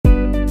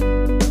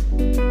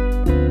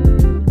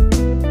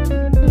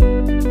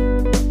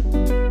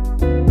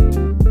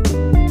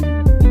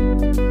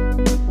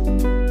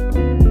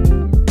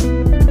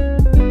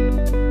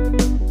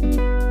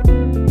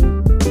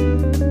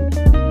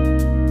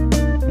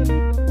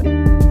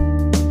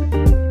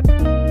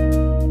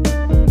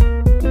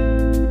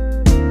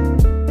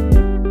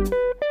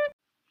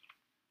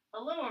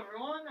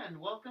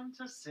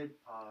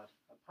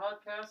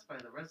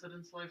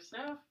Residence Life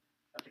staff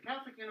at the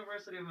Catholic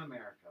University of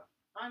America.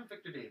 I'm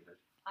Victor David.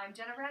 I'm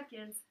Jennifer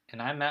Atkins. And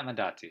I'm Matt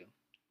Madatu.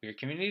 We are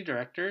community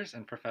directors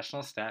and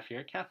professional staff here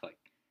at Catholic.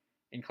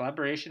 In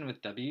collaboration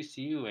with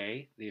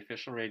WCUA, the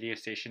official radio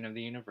station of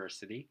the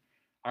university,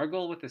 our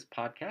goal with this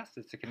podcast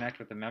is to connect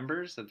with the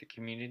members of the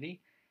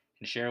community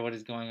and share what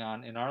is going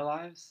on in our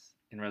lives,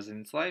 in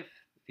residence life,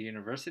 the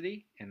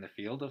university, and the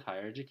field of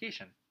higher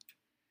education.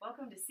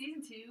 Welcome to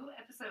Season 2,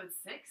 Episode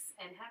 6,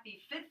 and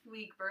happy 5th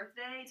week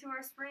birthday to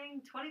our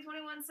spring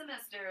 2021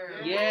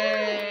 semester.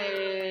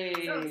 Yay!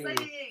 So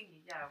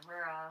exciting! Yeah,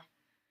 we're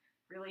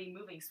really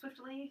moving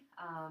swiftly,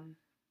 and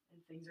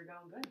things are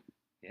going good.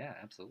 Yeah,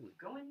 absolutely.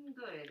 Going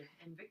good.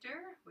 And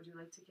Victor, would you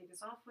like to kick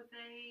us off with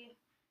a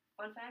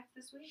fun fact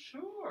this week?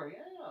 Sure,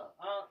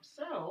 yeah.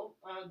 So,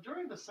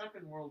 during the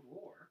Second World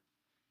War,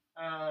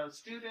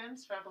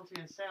 students, faculty,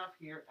 and staff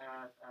here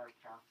at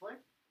Catholic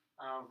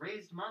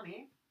raised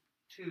money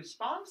to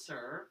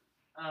sponsor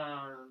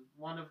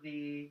one of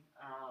the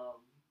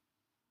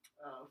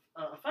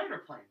a fighter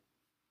plane.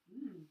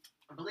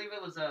 I believe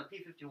it was a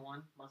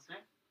P-51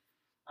 Mustang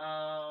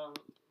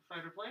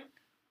fighter plane.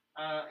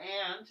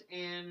 And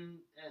in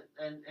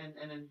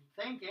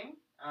thanking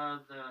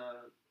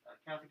the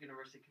Catholic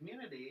University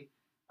community,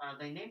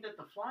 they named it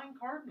the Flying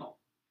Cardinal.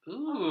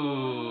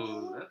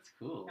 Ooh, that's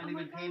cool. And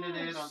even painted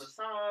it on the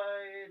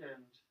side,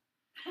 and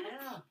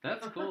yeah.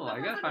 That's cool. I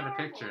gotta find a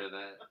picture of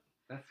that.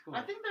 That's cool.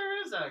 I think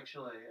there is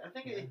actually. I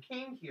think it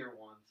came here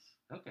once.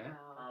 Okay.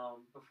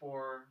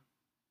 Before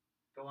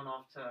going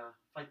off to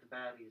fight the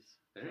baddies.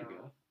 There you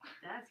go.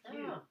 That's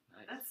cute. Yeah.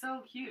 Nice. That's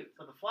so cute.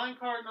 So the Flying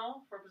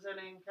Cardinal,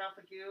 representing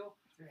Catholic U,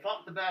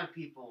 fought the bad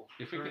people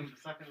during the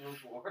Second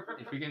World War.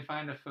 If we can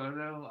find a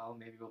photo,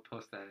 we'll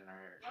post that in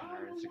our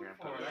Instagram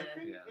for it. post. I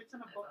think Yeah. it's in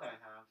a book I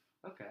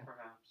have. Okay.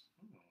 Perhaps.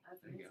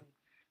 That's There you amazing.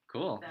 go.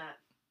 Cool. That.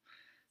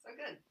 So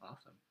good.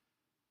 Awesome.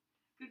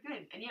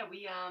 Good. And yeah,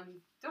 we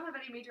don't have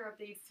any major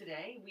updates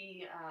today.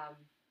 We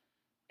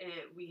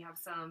have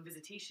some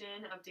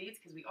visitation updates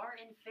because we are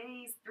in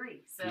phase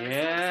 3. So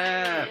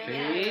Yeah, so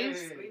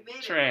phase we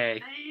made Trey.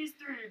 it. Phase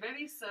 3,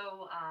 baby.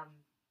 So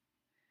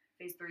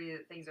phase 3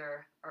 things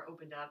are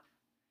opened up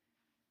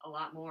a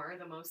lot more,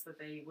 the most that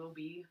they will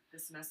be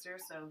this semester.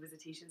 So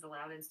visitations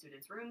allowed in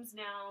students' rooms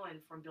now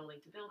and from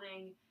building to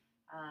building.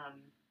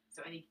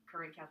 So any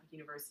current Catholic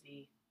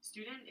University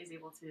student is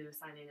able to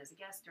sign in as a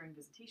guest during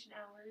visitation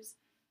hours.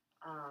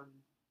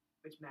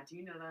 Which, Matt, do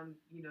you know them?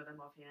 You know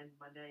them offhand,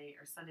 Monday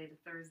or Sunday to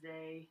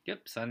Thursday.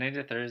 Yep, Sunday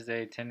to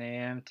Thursday, 10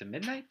 a.m. to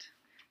midnight.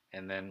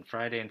 And then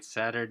Friday and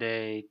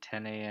Saturday,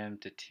 10 a.m.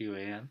 to 2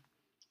 a.m.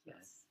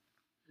 Yes.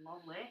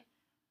 Lovely.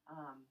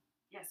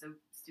 So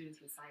students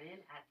can sign in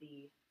at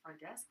the front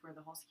desk where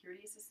the hall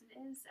security assistant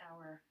is,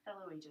 our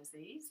fellow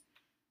HSAs.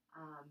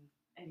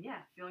 And yeah,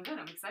 feeling good.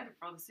 I'm excited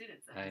for all the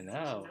students. I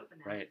know,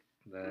 right.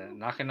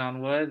 Knocking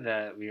on wood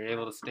that we were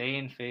able to stay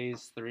in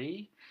phase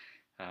 3.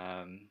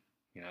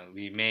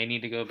 We may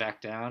need to go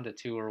back down to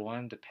 2 or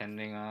 1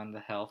 depending on the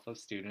health of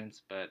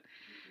students, but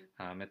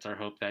it's our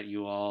hope that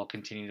you all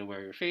continue to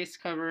wear your face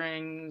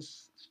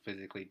coverings,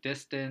 physically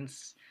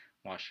distance,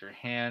 wash your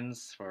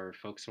hands for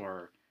folks who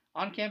are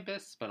on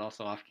campus, but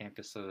also off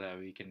campus so that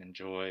we can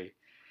enjoy,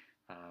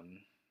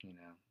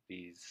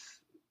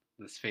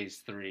 this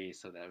phase 3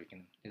 so that we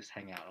can just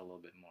hang out a little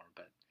bit more.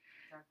 But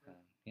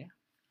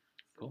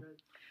cool.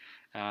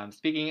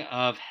 Speaking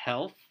of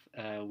health,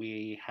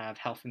 we have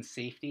health and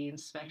safety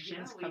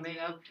inspections coming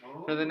up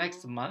for the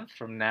next month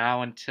from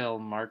now until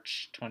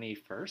March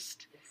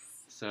 21st.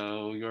 Yes.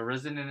 So your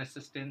resident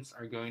assistants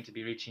are going to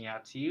be reaching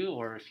out to you,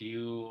 or if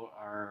you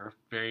are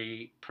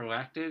very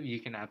proactive, you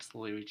can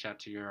absolutely reach out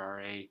to your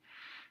RA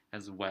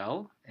as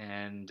well.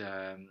 And,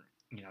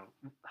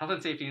 health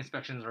and safety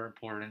inspections are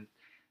important.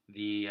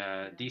 The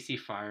DC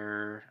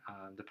Fire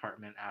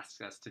Department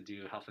asks us to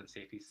do health and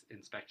safety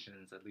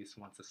inspections at least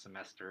once a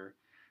semester,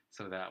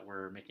 so that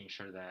we're making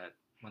sure that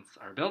once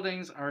our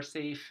buildings are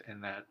safe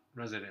and that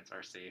residents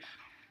are safe.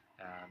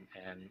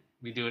 And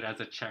we do it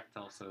as a check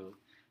to also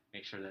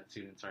make sure that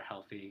students are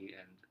healthy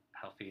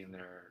in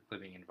their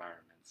living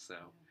environments. So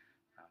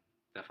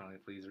definitely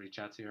please reach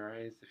out to your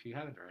RAs if you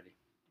haven't already.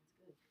 That's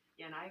good.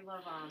 Yeah, and I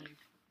love,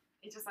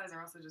 HSIs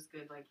are also just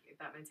good, like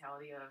that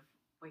mentality of,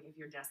 like, if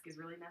your desk is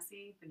really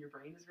messy, then your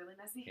brain is really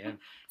messy. Yeah.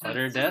 So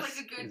Cluttered desk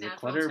like a good is a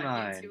cluttered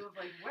mind. Too, of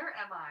like, where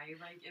am I?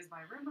 Like, is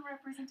my room a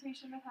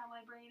representation of how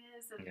my brain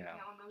is and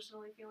how I'm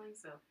emotionally feeling?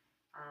 So,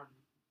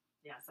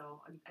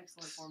 so an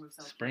excellent form of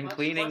self-care. Spring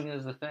cleaning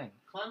is a thing.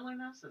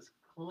 Cleanliness is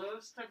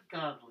close to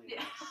godliness.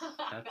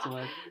 Yeah.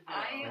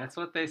 That's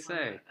what they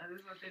say. That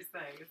is what they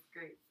say. It's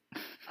great.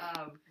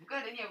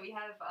 Good. And we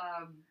have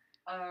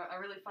a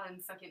really fun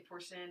second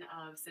portion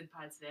of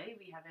SIDPOD today.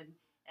 We have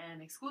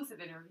an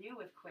exclusive interview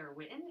with Clare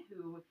Whitton,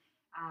 who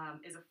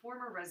is a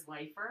former Res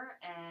Lifer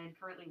and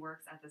currently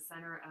works at the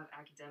Center of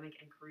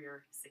Academic and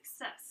Career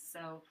Success.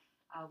 So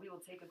we will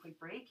take a quick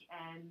break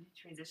and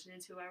transition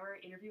into our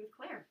interview with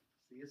Clare.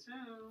 See you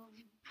soon.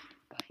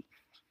 Bye.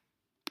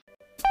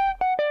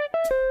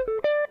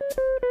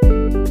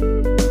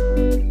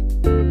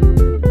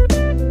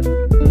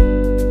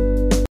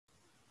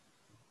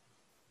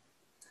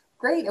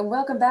 Great, and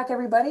welcome back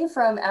everybody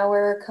from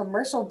our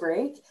commercial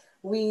break.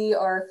 We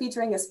are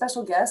featuring a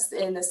special guest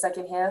in the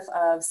second half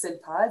of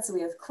Sid Pod. So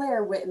we have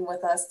Clare Whitton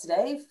with us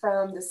today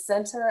from the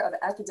Center of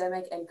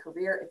Academic and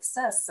Career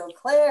Access. So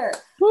Clare.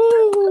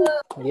 Woo!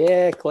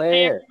 Yeah,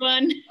 Clare. Hi,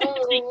 everyone.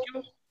 Thank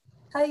you.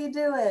 How you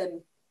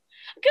doing?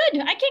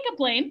 Good. I can't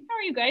complain. How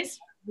are you guys?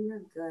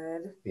 We're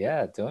good.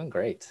 Yeah, doing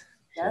great.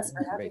 Yes,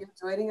 we're happy you're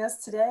joining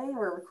us today.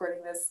 We're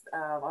recording this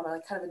on a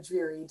kind of a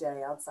dreary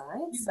day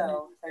outside.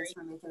 So thanks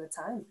for making the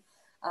time.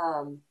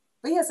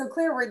 But yeah, so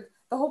Clare,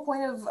 the whole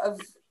point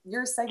of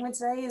your segment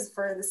today is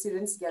for the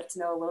students to get to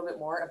know a little bit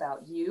more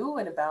about you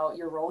and about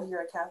your role here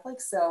at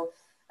Catholic. So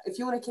if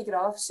you want to kick it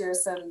off, share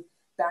some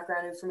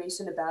background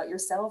information about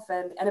yourself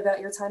and about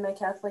your time at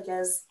Catholic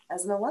as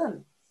an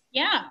alum.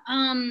 Yeah.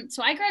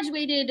 So I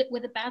graduated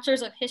with a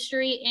bachelor's of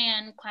history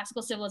and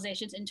classical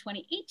civilizations in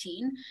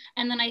 2018.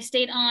 And then I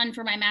stayed on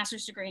for my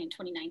master's degree in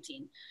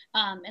 2019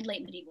 in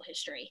late medieval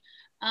history.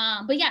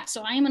 But yeah,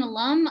 so I am an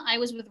alum. I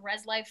was with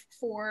Res Life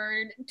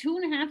for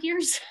 2.5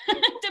 years,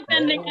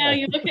 depending how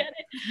you look at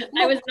it.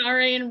 I was an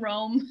RA in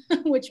Rome,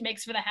 which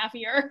makes for the half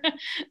year.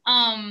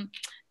 And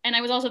I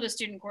was also the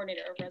student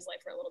coordinator of Res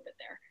Life for a little bit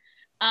there.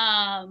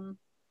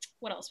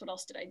 What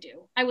else did I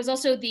do? I was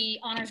also the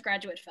honors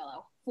graduate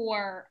fellow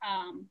for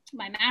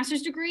my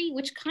master's degree,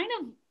 which kind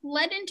of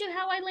led into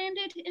how I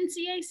landed in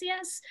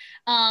CACS.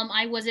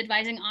 I was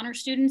advising honor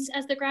students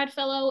as the grad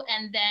fellow,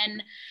 and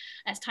then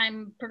as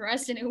time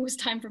progressed and it was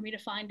time for me to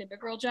find a big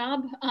girl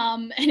job,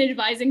 an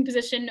advising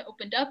position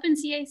opened up in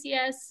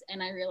CACS,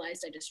 and I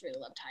realized I just really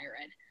loved higher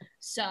ed.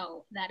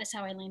 So that is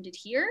how I landed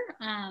here,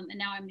 and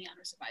now I'm the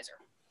honors advisor.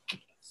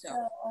 So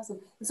awesome.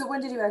 So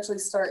when did you actually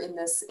start in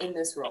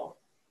this role?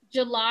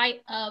 July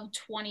of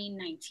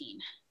 2019.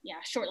 Yeah,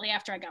 shortly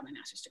after I got my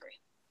master's degree.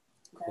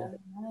 Cool.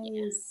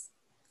 Nice.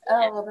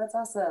 Oh, well, that's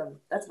awesome.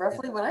 That's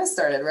roughly when I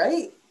started,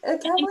 right?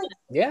 At Catholic?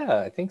 Yeah,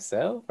 I think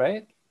so,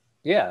 right?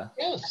 Yeah.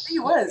 Yes. I think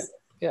it was.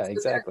 Yeah,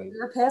 exactly. We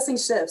were passing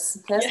shifts.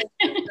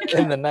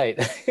 In the night.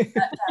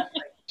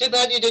 Too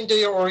bad you didn't do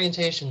your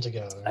orientation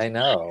together. I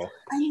know.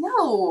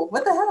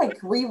 What the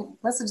heck? We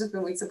must have just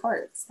been weeks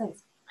apart.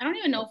 Thanks. I don't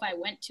even know if I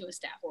went to a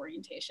staff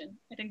orientation.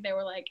 I think they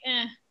were like,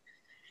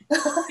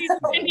 he's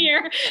been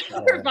here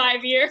for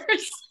 5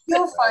 years.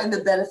 You'll find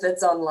the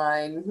benefits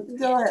online.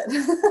 Go ahead.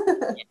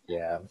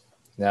 Yeah.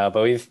 No,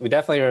 but we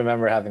definitely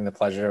remember having the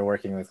pleasure of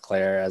working with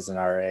Clare as an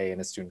RA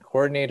and a student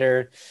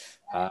coordinator.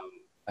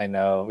 I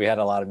know we had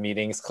a lot of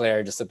meetings,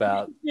 Clare, just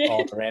about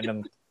all the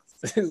random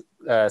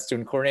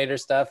student coordinator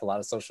stuff, a lot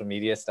of social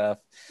media stuff.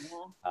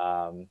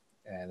 Yeah.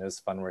 And it was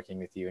fun working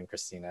with you and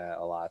Christina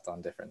a lot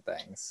on different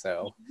things.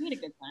 So we had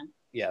a good time.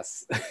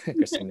 Yes,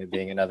 Christina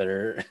being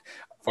another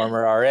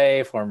former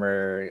RA,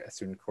 former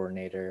student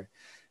coordinator.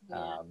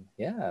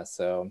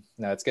 So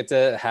no, it's good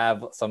to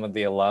have some of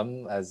the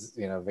alum, as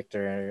you know,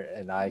 Victor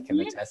and I can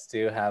attest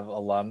to, have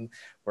alum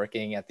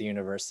working at the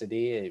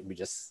university. We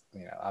just,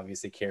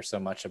 obviously care so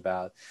much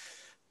about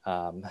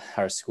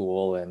our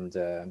school, and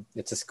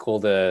it's just cool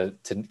to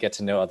get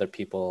to know other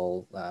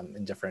people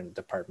in different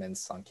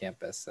departments on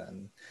campus.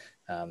 And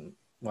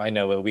I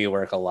know we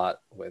work a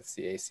lot with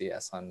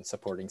CACS on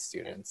supporting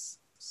students.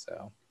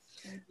 So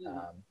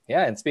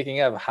and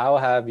speaking of, how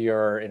have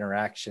your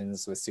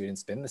interactions with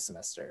students been this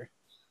semester?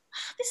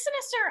 This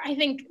semester, I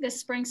think this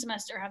spring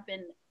semester have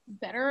been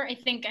better. I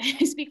think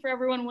I speak for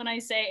everyone when I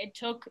say it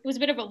was a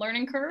bit of a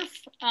learning curve,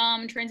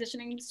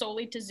 transitioning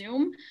solely to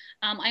Zoom.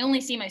 I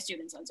only see my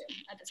students on Zoom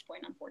at this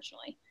point,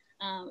 unfortunately.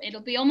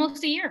 It'll be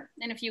almost a year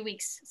in a few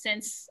weeks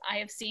since I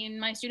have seen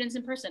my students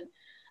in person.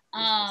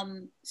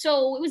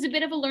 So it was a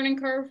bit of a learning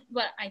curve,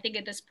 but I think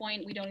at this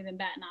point we don't even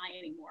bat an eye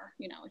anymore.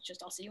 It's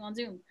just, I'll see you on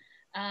Zoom.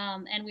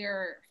 And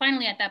we're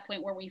finally at that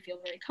point where we feel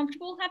very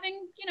comfortable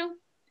having,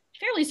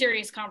 fairly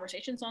serious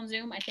conversations on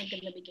Zoom. I think in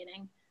the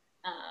beginning,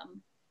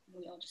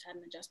 we all just had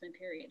an adjustment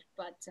period,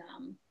 but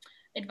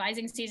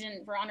advising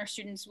season for honor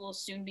students will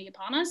soon be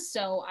upon us.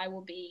 So I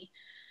will be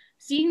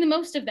seeing the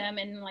most of them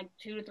in like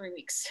 2 to 3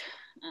 weeks.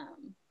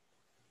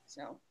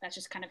 So that's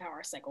just kind of how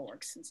our cycle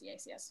works in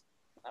CACS.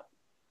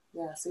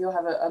 Yeah, so you'll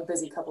have a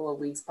busy couple of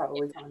weeks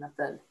probably coming up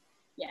then.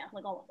 Yeah,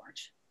 like all of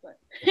March, but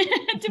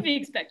to be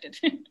expected.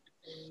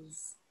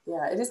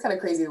 Yeah, it is kind of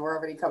crazy that we're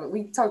already coming.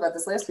 We talked about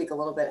this last week a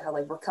little bit, how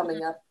like we're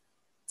coming up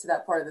to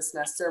that part of the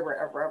semester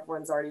where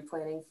everyone's already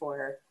planning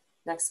for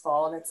next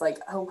fall, and it's like,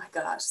 oh my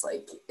gosh,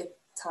 like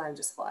time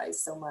just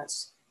flies so much.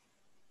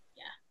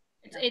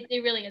 Yeah,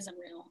 it really is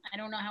unreal. I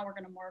don't know how we're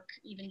going to mark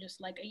even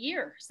just like a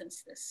year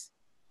since this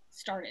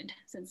started,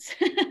 since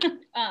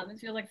it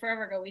feels like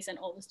forever ago we sent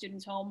all the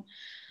students home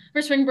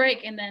for spring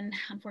break, and then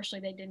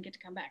unfortunately they didn't get to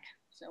come back.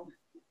 So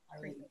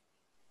crazy.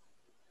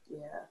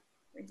 Yeah.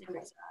 Crazy.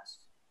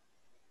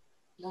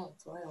 No,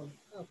 it's wild.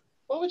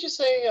 What would you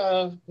say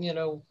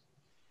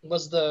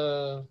was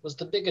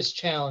the biggest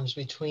challenge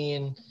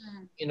between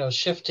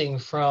shifting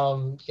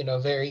from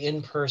very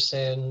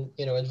in-person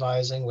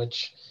advising,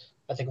 which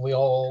I think we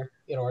all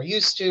are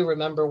used to,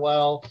 remember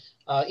well,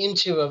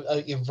 into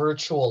a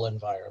virtual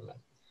environment?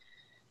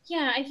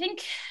 Yeah, I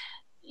think,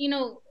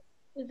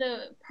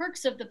 the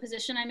perks of the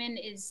position I'm in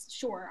is,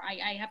 sure,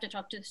 I have to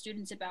talk to the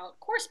students about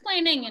course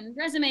planning and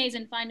resumes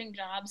and finding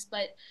jobs,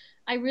 but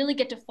I really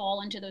get to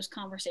fall into those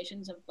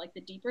conversations of like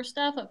the deeper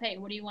stuff of, hey,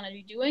 what do you want to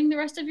be doing the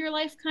rest of your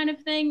life kind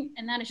of thing.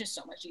 And that is just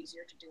so much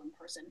easier to do in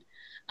person.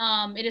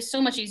 It is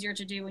so much easier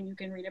to do when you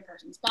can read a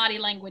person's body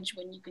language,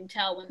 when you can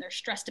tell when they're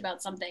stressed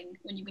about something,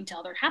 when you can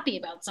tell they're happy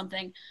about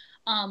something.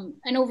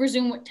 And over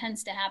Zoom, what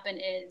tends to happen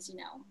is,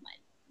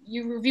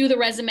 you review the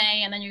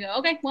resume and then you go,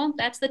 okay, well,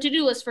 that's the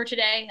to-do list for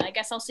today. I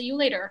guess I'll see you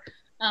later.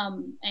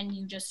 And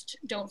you just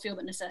don't feel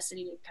the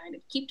necessity to kind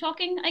of keep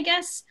talking, I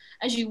guess,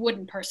 as you would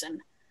in person,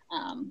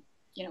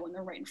 when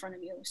they're right in front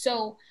of you.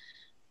 So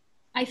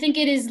I think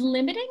it is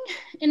limiting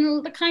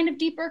in the kind of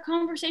deeper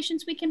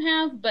conversations we can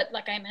have. But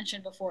like I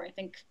mentioned before, I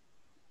think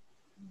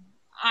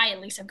I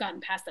at least have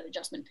gotten past that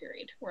adjustment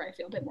period where I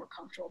feel a bit more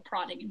comfortable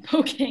prodding and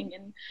poking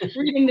and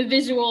reading the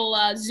visual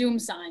Zoom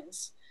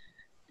signs.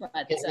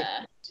 But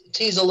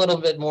tease a little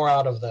bit more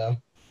out of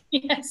them.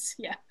 Yes,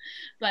 yeah.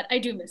 But I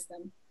do miss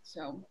them.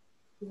 So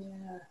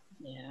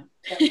yeah.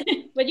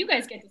 But you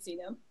guys get to see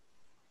them.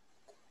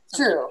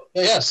 True.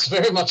 Yes,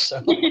 very much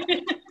so.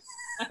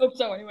 I hope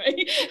so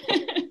anyway.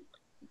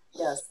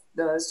 Yes,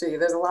 no, that's true.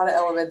 There's a lot of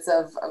elements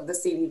of the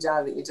CD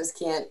job that you just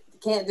can't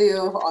do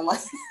online.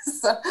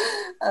 So,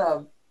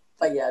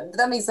 but yeah,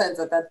 that makes sense.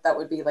 That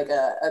would be like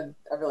a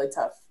really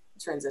tough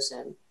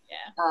transition.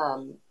 Yeah.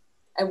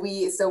 And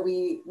we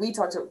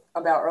talked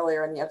about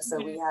earlier in the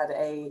episode,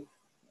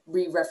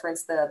 we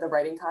referenced the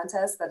writing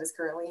contest that is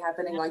currently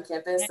happening on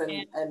campus,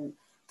 and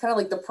kind of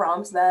like the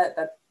prompt that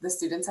the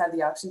students had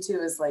the option to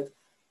is like,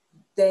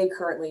 there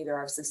are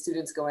obviously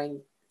students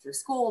going through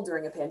school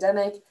during a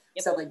pandemic.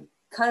 Yep. So like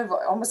kind of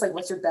almost like,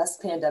 what's your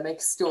best so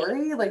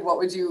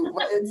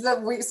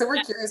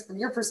we're curious from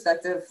your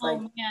perspective. Oh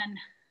man.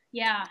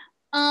 Yeah.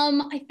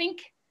 I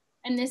think,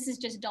 and this has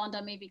just dawned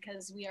on me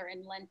because we are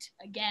in Lent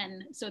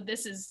again. So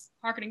this is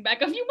harkening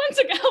back a few months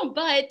ago,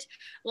 but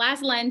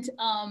last Lent,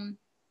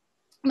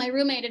 my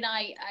roommate and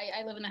I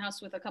live in the house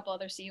with a couple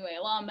other CUA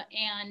alum.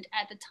 And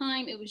at the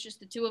time it was just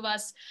the two of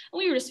us, and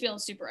we were just feeling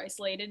super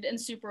isolated and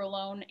super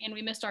alone, and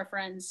we missed our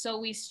friends. So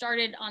we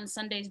started on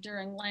Sundays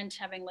during Lent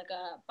having like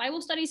a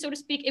Bible study, so to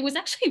speak. It was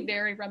actually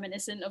very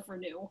reminiscent of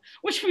Renew,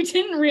 which we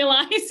didn't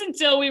realize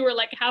until we were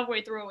like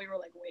halfway through. We were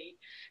like, wait,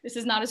 this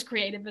is not as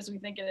creative as we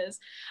think it is.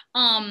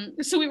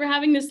 So we were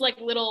having this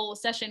like little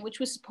session, which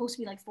was supposed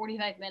to be like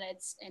 45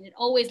 minutes. And it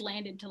always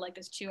landed to like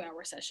this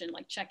 2-hour session,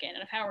 like check in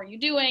and how are you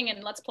doing?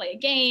 And let's play a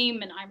game.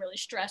 And I'm really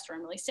stressed or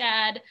I'm really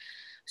sad.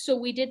 So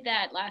we did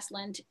that last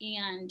Lent.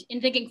 And in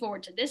thinking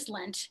forward to this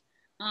Lent,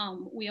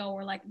 we all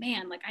were like,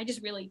 man, like I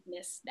just really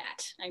miss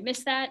that. I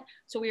miss that.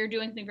 So we are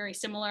doing something very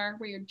similar.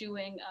 We are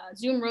doing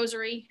Zoom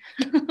rosary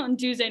on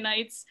Tuesday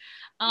nights.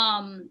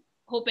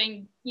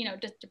 Hoping,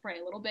 just to pray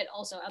a little bit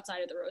also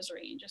outside of the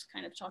rosary and just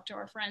kind of talk to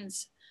our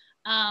friends.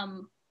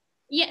 And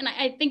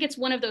I think it's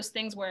one of those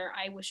things where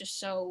I was just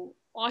so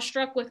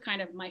awestruck with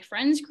kind of my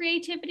friends'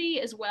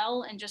 creativity as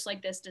well. And just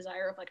like this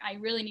desire of like, I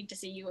really need to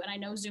see you. And I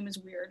know Zoom is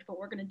weird, but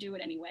we're going to do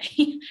it anyway.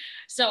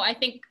 So I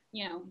think,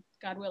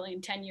 God willing,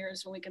 in 10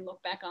 years, when we can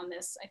look back on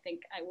this, I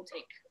think I will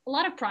take a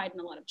lot of pride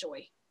and a lot of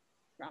joy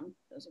from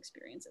those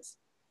experiences.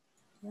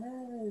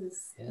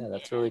 Yes. Yeah,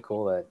 that's really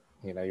cool that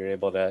you're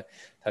able to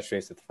touch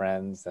base with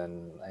friends,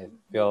 and I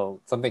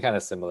feel something kind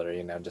of similar,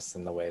 just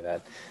in the way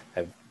that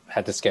I've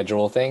had to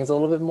schedule things a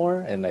little bit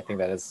more, and I think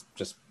that is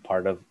just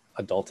part of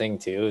adulting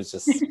too. Is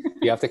just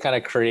you have to kind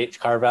of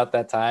carve out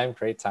that time,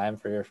 create time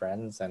for your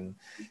friends, and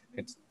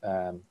it's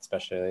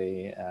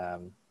especially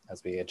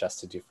as we adjust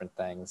to different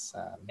things,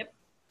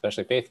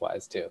 especially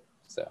faith-wise too.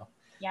 So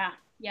yeah,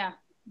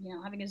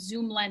 having a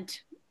Zoom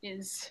Lent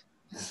is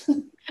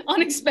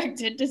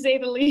unexpected to say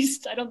the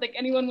least. I don't think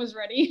anyone was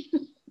ready.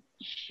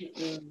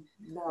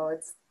 No,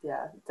 it's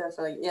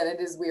definitely. Yeah, it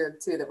is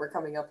weird too that we're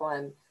coming up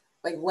on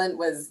like Lent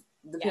was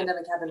the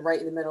pandemic happened right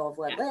in the middle of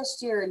Lent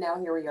last year, and now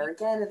here we are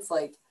again. It's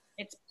like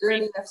it's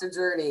journey after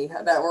journey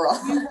that we're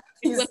on.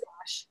 It's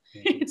whiplash.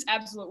 It's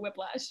absolute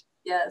whiplash.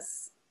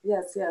 Yes.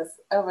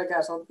 Oh my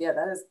gosh. Well, yeah,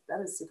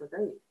 that is super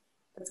great.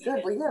 That's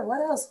good. Well, yeah.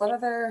 What else? What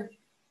other?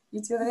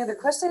 You two have any other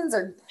questions,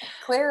 or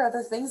Claire,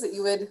 other things that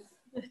you would?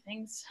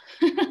 Things.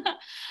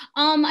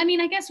 I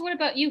mean, I guess, what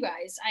about you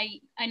guys?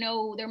 I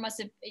know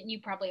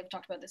you probably have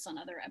talked about this on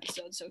other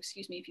episodes, so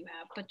excuse me if you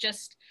have, but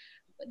just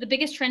the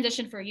biggest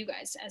transition for you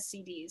guys as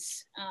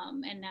CDs,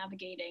 and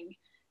navigating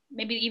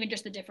maybe even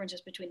just the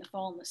differences between the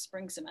fall and the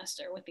spring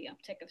semester with the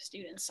uptick of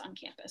students on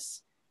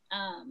campus.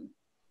 How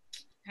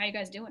are you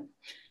guys doing?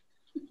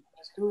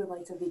 Who would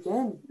like to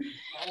begin?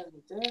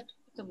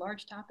 It's a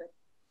large topic.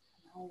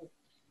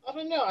 I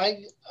don't know.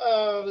 I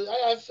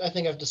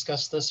think I've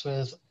discussed this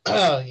with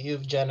you,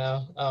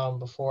 Jenna,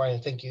 before. I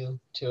think you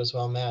too as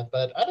well, Matt.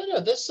 But I don't know.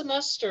 This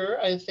semester,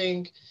 I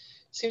think,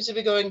 seems to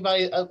be going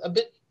by a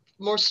bit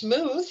more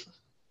smooth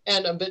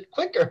and a bit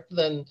quicker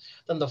than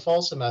the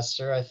fall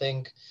semester. I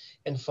think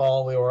in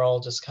fall we were all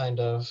just kind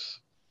of,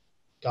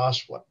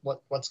 gosh,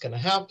 what's going to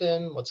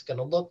happen? What's it going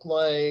to look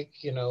like?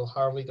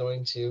 How are we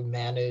going to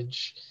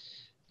manage?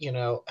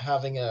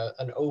 Having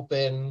an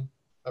open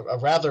a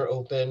rather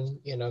open,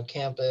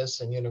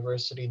 campus and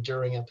university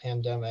during a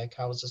pandemic.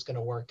 How is this going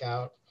to work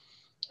out?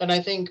 And I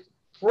think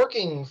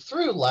working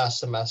through last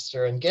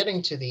semester and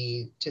getting to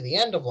the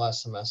end of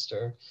last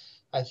semester,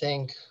 I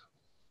think,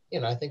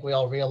 I think we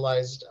all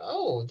realized,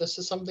 oh, this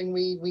is something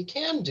we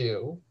can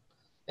do.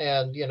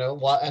 And,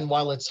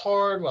 while it's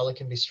hard, while it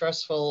can be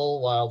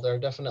stressful, while there are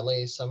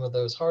definitely some of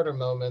those harder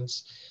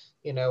moments,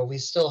 we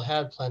still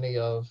had plenty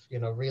of,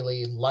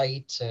 really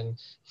light and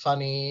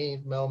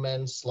funny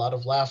moments, a lot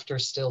of laughter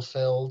still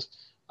filled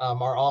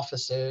our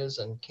offices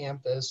and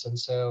campus. And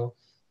so,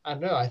 I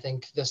don't know, I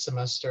think this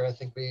semester, I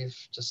think we've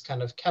just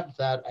kind of kept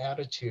that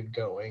attitude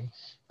going.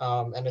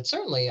 And it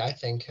certainly, I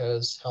think,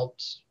 has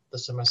helped the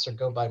semester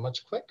go by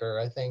much quicker.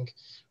 I think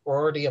we're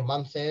already a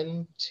month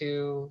in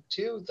to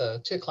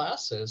the two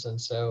classes. And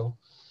so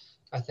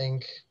I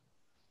think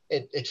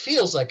it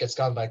feels like it's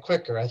gone by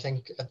quicker. I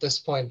think at this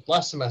point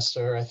last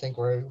semester, I think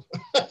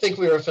I think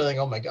we were feeling,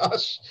 oh my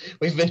gosh,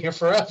 we've been here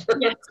forever.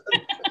 Yes.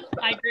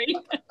 I agree.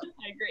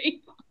 I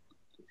agree.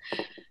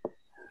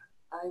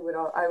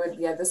 I would,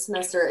 yeah, this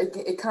semester,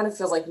 it kind of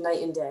feels like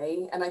night and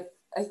day. And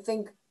I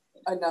think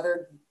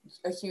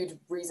a huge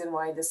reason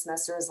why this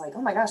semester is like,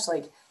 oh my gosh,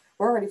 like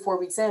we're already 4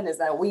 weeks in, is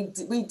that we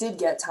did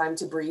get time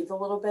to breathe a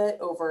little bit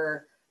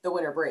over the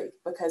winter break.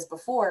 Because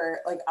before,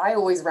 like, I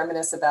always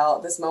reminisce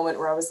about this moment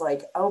where I was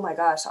like, oh my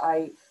gosh,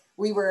 the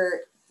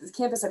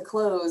campus had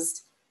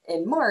closed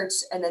in March,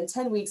 and then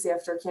 10 weeks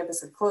after campus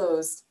had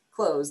closed,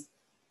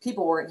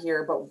 people weren't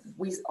here, but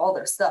all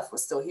their stuff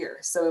was still here.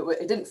 So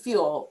it didn't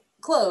feel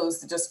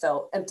closed, it just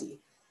felt empty.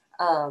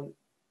 And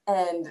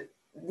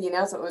the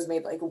announcement was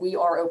made, like, we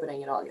are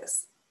opening in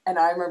August. And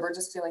I remember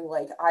just feeling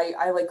like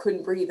I like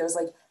couldn't breathe. I was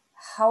like,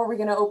 how are we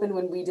going to open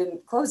when we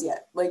didn't close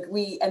yet? Like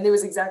and there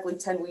was exactly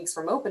 10 weeks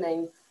from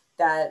opening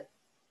that,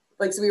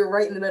 like, so we were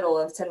right in the middle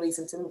of 10 weeks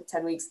and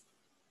 10 weeks.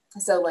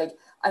 So like,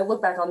 I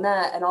look back on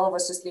that and all of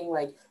us just being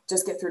like,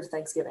 just get through to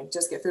Thanksgiving,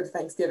 just get through to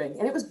Thanksgiving.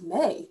 And it was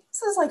May.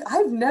 So it's like,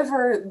 I've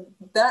never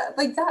that,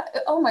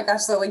 oh my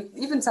gosh. So like,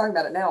 even talking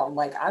about it now, I'm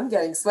like, I'm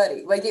getting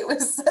sweaty. Like, it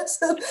was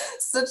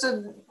such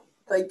a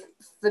like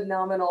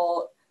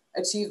phenomenal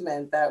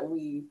achievement that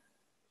we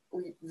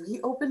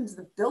reopened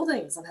the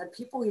buildings and had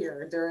people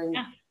here during,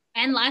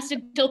 and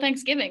lasted till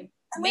Thanksgiving.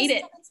 Made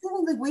it.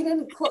 Like, we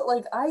didn't quit.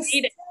 Like, I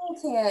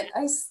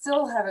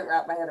still haven't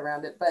wrapped my head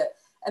around it.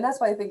 And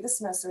that's why I think this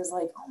semester is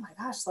like, oh my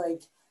gosh,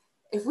 like,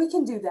 if we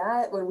can do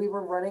that when we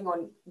were running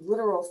on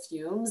literal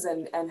fumes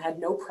and had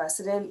no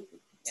precedent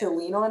to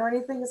lean on or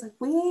anything, it's like,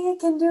 we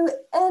can do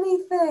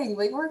anything.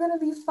 Like, we're gonna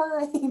be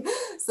fine.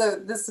 So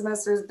this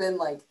semester has been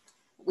like,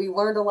 we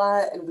learned a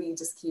lot, and we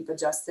just keep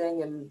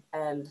adjusting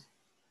and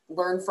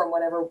learn from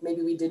whatever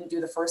maybe we didn't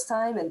do the first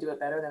time and do it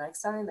better the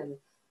next time. And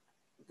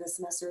this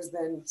semester has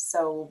been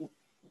so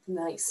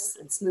nice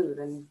and smooth,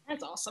 and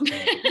that's awesome.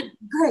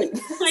 Great.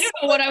 I don't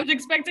know what I was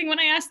expecting when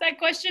I asked that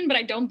question, but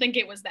I don't think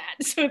it was that.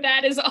 So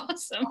that is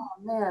awesome.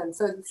 Oh man.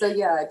 So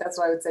yeah, that's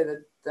why I would say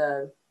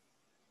that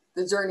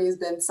the journey has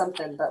been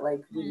something, but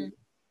like we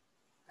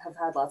have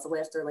had lots of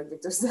laughter, like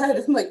Victor said,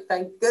 and like,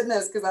 thank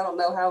goodness, because I don't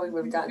know how we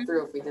would have gotten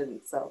through if we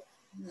didn't. So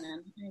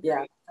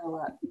yeah, a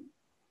lot.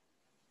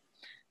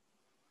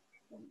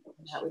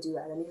 How would you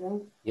add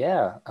anything?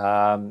 Yeah.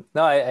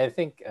 No, I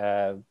think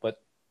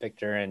what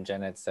Victor and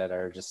Janet said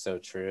are just so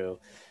true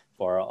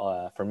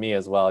for me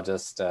as well.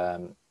 Just I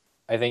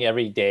think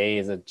every day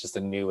is just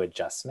a new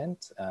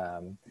adjustment.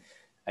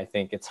 I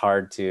think it's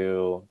hard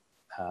to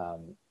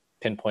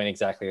pinpoint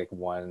exactly like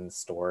one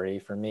story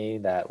for me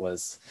that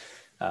was,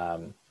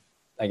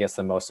 I guess,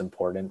 the most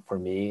important for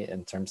me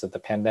in terms of the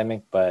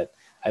pandemic. But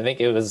I think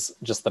it was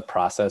just the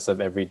process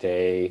of every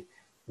day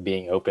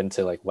being open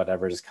to like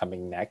whatever's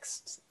coming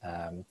next,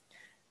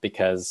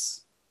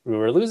 because we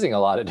were losing a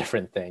lot of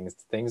different things.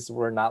 Things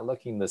were not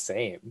looking the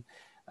same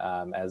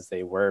as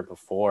they were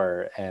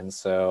before. And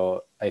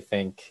so I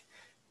think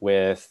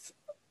with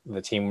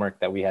the teamwork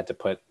that we had to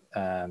put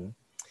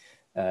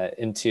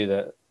into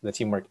the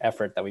teamwork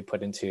effort that we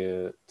put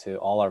into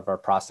all of our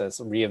process,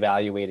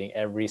 reevaluating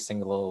every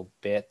single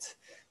bit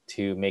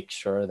to make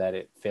sure that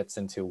it fits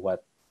into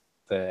what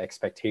the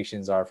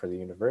expectations are for the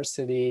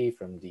university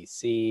from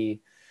DC.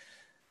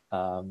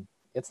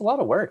 It's a lot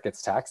of work,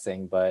 it's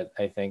taxing, but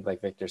I think,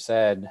 like Victor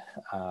said,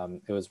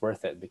 it was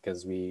worth it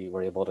because we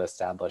were able to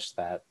establish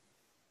that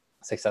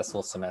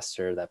successful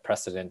semester, that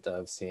precedent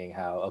of seeing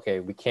how, okay,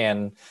 we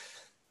can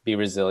be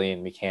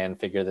resilient, we can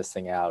figure this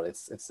thing out.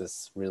 It's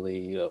this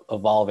really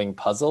evolving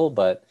puzzle,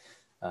 but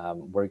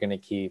we're going to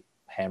keep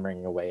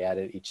hammering away at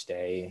it each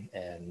day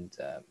and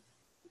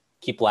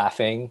keep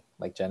laughing,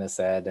 like Jenna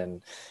said,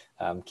 and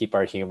keep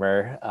our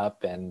humor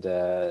up, and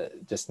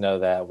just know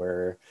that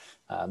we're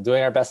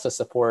doing our best to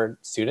support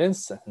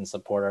students and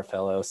support our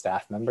fellow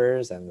staff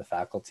members and the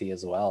faculty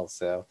as well.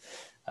 So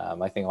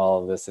I think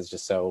all of this is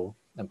just so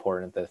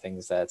important. The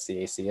things that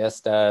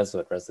CACS does,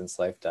 what Residence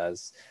Life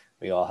does,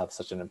 we all have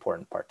such an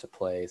important part to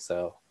play.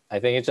 So I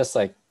think it's just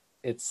like,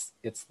 it's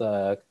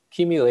the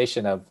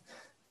accumulation of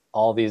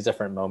all these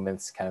different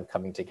moments kind of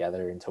coming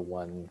together into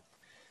one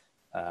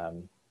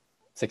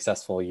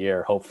successful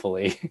year,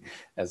 hopefully,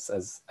 as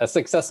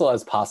successful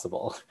as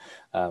possible,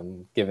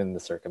 given the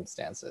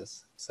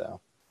circumstances.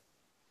 So.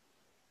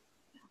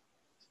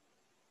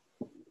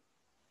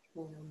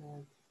 Oh,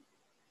 man.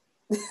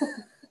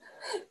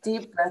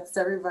 Deep breaths,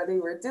 everybody.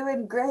 We're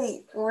doing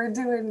great. We're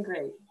doing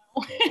great.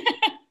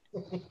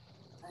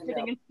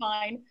 Everything is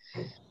fine.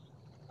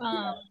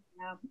 Yeah.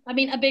 I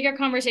mean, a bigger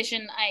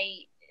conversation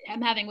I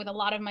am having with a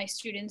lot of my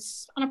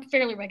students on a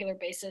fairly regular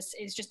basis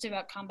is just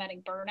about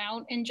combating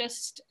burnout and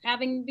just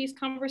having these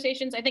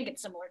conversations. I think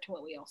it's similar to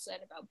what we all said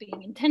about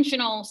being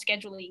intentional,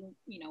 scheduling,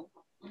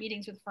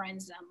 meetings with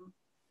friends,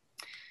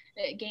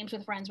 games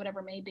with friends, whatever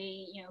it may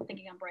be,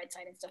 thinking on bright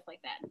side and stuff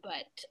like that.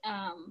 But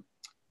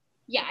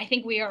yeah, I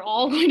think we are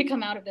all going to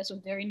come out of this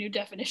with very new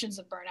definitions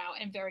of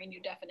burnout and very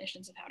new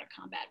definitions of how to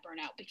combat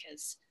burnout,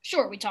 because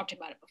sure, we talked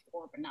about it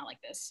before, but not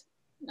like this,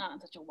 not on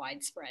such a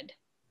widespread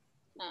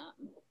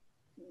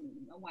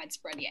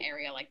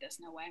area like this.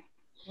 No way.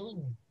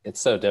 It's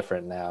so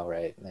different now,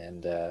 right?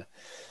 And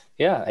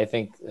yeah, I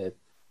think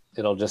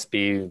it'll just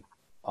be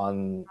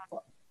on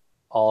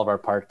all of our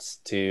parts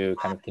to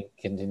kind of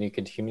continue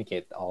to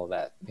communicate all of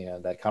that.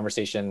 That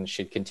conversation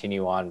should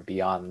continue on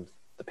beyond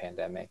the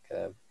pandemic.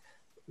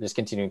 Just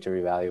continuing to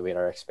reevaluate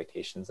our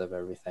expectations of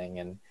everything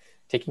and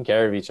taking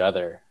care of each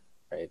other,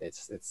 right?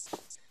 It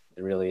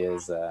really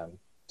is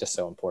just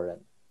so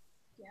important.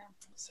 Yeah.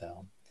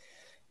 So,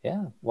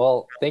 yeah.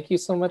 Well, thank you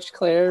so much,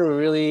 Claire. We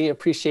really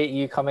appreciate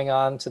you coming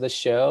on to the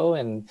show,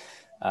 and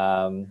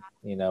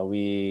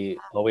we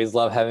always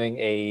love having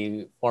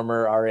a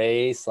former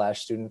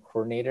RA/student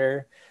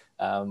coordinator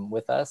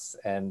with us,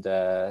 and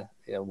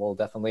we'll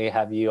definitely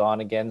have you on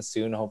again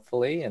soon,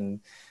 hopefully. And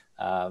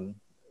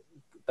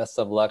best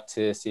of luck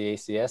to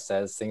CACS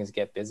as things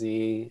get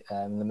busy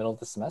in the middle of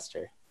the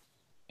semester.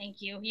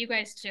 Thank you. You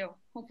guys too.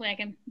 Hopefully I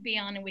can be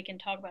on and we can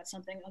talk about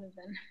something other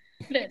than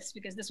this,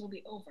 because this will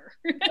be over.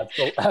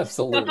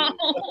 Absolutely.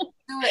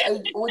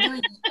 We'll do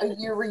a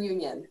year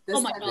reunion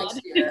this time God.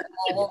 next year.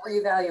 We'll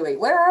reevaluate.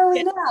 Where are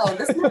we now?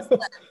 This next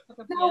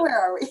now, where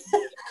are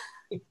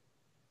we?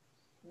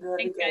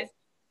 Thanks, guys.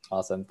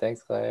 Awesome.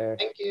 Thanks, Claire.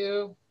 Thank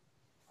you.